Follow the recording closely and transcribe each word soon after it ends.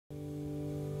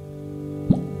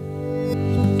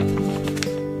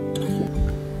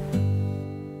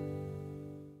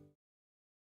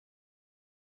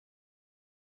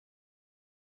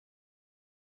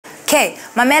Okay,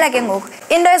 mamela ke ngoku.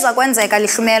 Into eza kwenzeka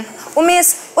lihlumelo.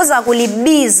 Umiss uza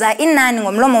kulibiza inani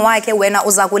ngomlomo wakhe wena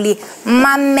uza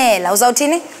kulimamela.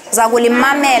 Uzawuthini? Uza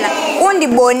kulimamela.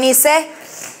 Undibonise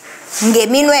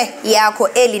ngeminwe yakho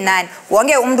elinani.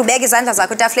 Wonke umuntu ubeka izandla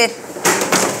zakhe etafuleni.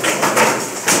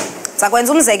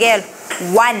 Sakwenza umzekelo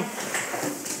 1.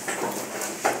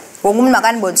 Wonke umuntu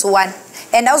makanibonise u1.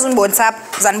 And awuzundibonisa apha,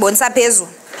 uzanibonisa phezulu.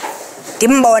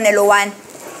 Ndimbone lo 1.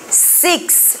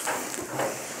 6.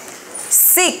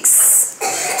 6.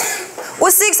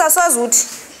 U6 asozuthi.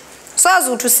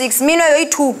 Sozuthi u6. Minwe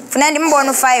yoyi2. Funa ndimbone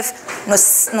u5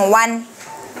 no1.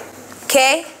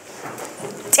 Okay?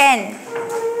 10.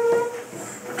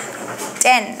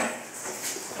 10.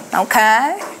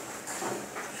 Okay.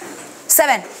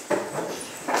 7.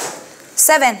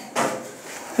 7.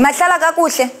 Mahlala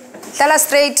kakuhle. Hlala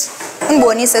straight.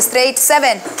 Undibonise straight.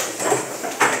 7.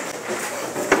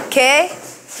 Okay.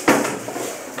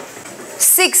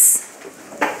 6.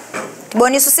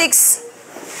 Bonus 6.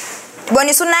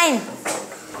 Bonus 9.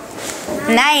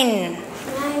 9.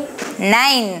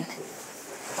 9.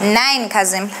 9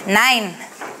 Kazim. 9.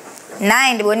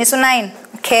 9 bonus 9.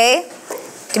 Okay.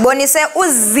 Dibonise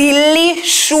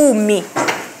uzilishumi.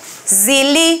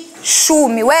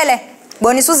 Zilishumi. Wele.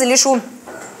 Bonus uzilishumi.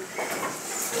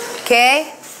 Okay.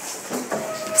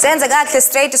 Senze kahle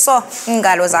straight so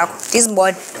ingalo zakho.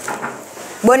 Dizibone.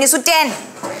 Bonus 10.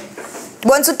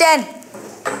 Bonus 10.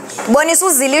 Bonus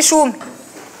uzilishumi.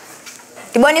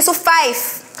 Bonus 5.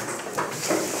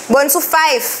 Bonus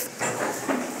 5.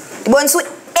 Bonus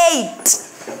 8.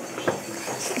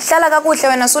 Hlala kakuhle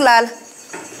wena sulala.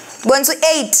 Bonus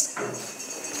 8.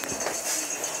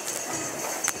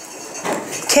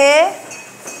 Okay.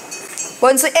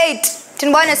 Bonus 8.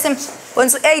 Tinibone sim.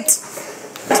 Bonus 8.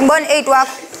 Tinibone 8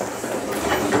 wakho.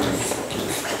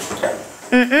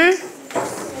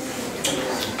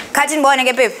 Khathi nibone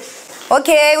ke baby.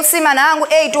 Okay, usima nangu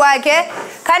 8 wakhe.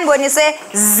 Khanibonise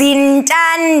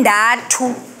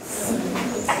zintandathu.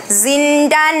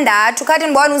 Zintandathu. Khathi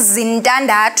nibone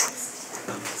uzintandathu.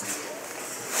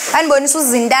 Khanibonise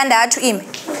uzintandathu imi.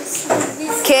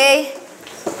 Okay.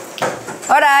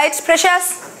 All right, precious.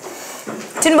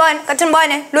 Tinibone,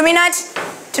 katinibone. Luminati.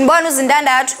 Tinibone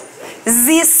uzintandathu.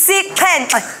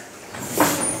 Zisixhenxe.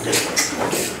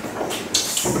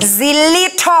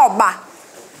 Zilithoba.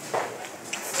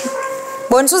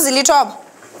 Bonsu zilithoba.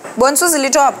 Bonsu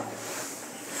zilithoba.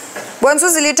 Bonsu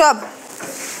zilithoba.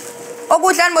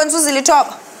 Okuhlani bonsu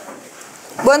zilithoba.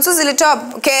 Bonsu zilithoba.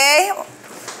 Okay.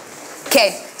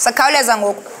 Okay. Sakhawuleza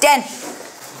ngoku. 10.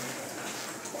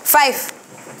 5.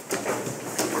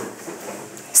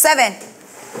 7.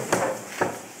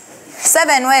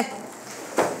 7 well.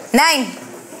 9.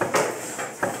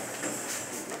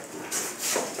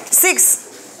 6.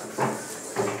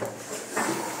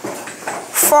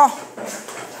 4.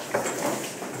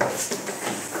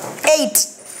 8.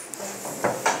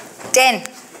 10.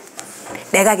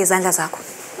 Beka ke izandla zakho.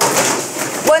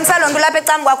 Bonisa lonto lapha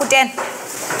ecam kwakho 10.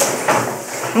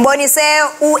 Mbonise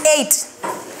u8.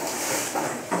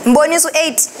 Mbonisa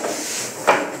u8.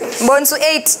 Mbonisa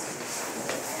u8.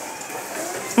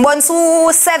 Mbonisa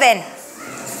u7.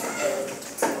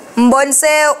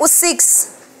 Mbonise u6.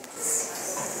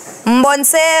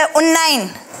 Mbonise u9.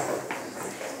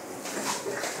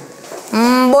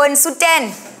 Mbonisa u10.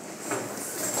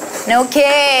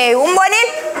 Okay,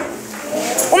 umbonile?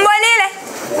 Umbonile?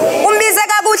 Umbize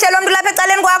kakuhle lo muntu lapha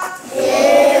ecaleni kwakho?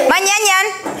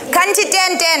 Manyanyani. Kanti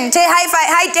 10. Say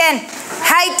high 10.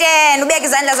 High 10. Ubeka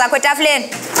izandla zakho etafuleni.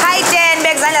 High 10.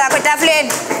 Ubeka izandla zakho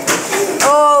etafuleni.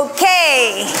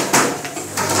 Okay.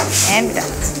 And